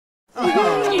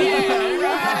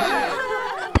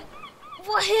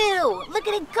Look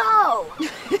at it go!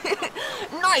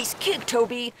 Nice kick,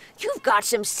 Toby. You've got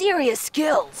some serious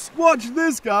skills. Watch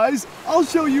this, guys. I'll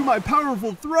show you my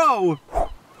powerful throw.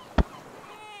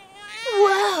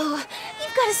 Whoa,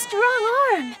 you've got a strong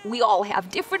arm. We all have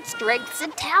different strengths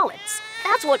and talents.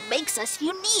 That's what makes us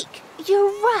unique. You're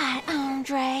right,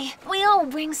 Andre. We all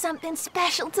bring something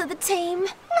special to the team.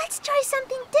 Let's try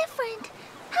something different.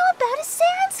 How about a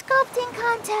sand sculpting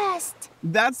contest?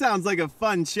 That sounds like a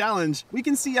fun challenge. We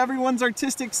can see everyone's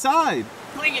artistic side.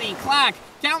 Clickety-clack!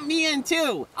 Count me in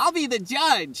too! I'll be the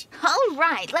judge! All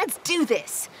right, let's do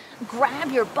this.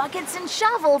 Grab your buckets and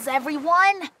shovels,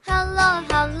 everyone. Hello,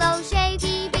 hello,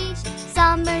 Shady Beach.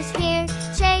 Summer's here,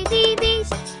 Shady Beach.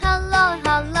 Hello,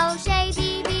 hello,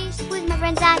 Shady Beach. With my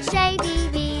friends at Shady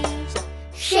Beach.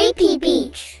 Shapy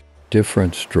Beach.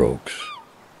 Different strokes.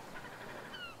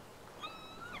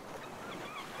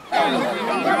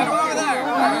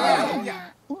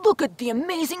 Look at the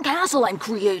amazing castle I'm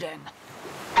creating.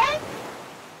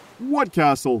 What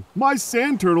castle? My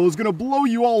sand turtle is gonna blow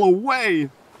you all away.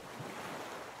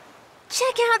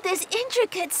 Check out this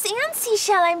intricate sand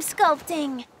seashell I'm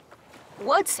sculpting.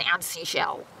 What sand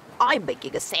seashell? I'm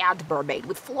making a sand mermaid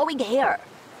with flowing hair.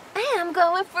 I'm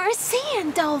going for a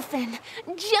sand dolphin,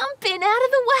 jumping out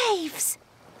of the waves.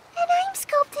 And I'm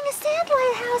sculpting a sand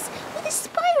lighthouse with a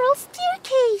spiral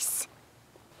staircase.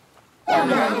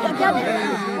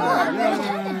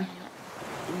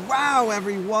 Wow,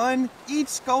 everyone! Each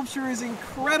sculpture is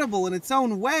incredible in its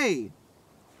own way.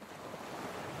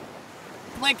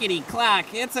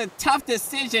 Clickety-clack, it's a tough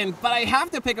decision, but I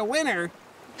have to pick a winner.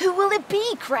 Who will it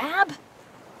be, Crab?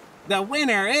 The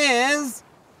winner is...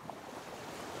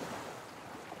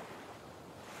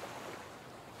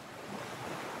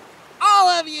 all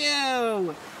of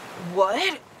you!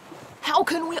 What? How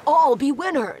can we all be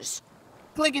winners?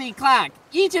 Clickety-clack,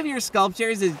 each of your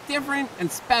sculptures is different and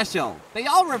special. They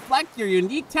all reflect your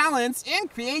unique talents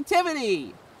and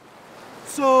creativity.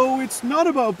 So it's not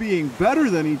about being better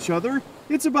than each other.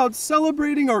 It's about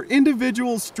celebrating our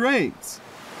individual strengths.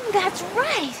 That's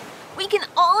right. We can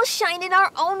all shine in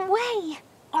our own way.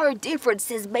 Our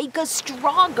differences make us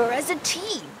stronger as a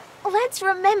team. Let's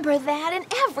remember that in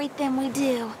everything we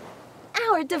do.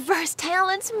 Our diverse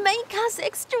talents make us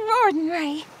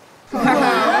extraordinary. Bye,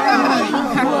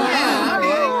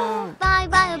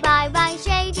 bye, bye, bye,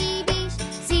 Shady Beach.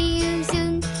 See you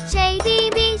soon, Shady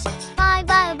Beach. Bye,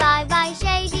 bye, bye, bye,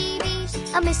 Shady Beach.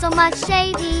 I miss so much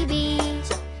Shady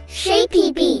Beach.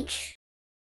 Shapy Beach.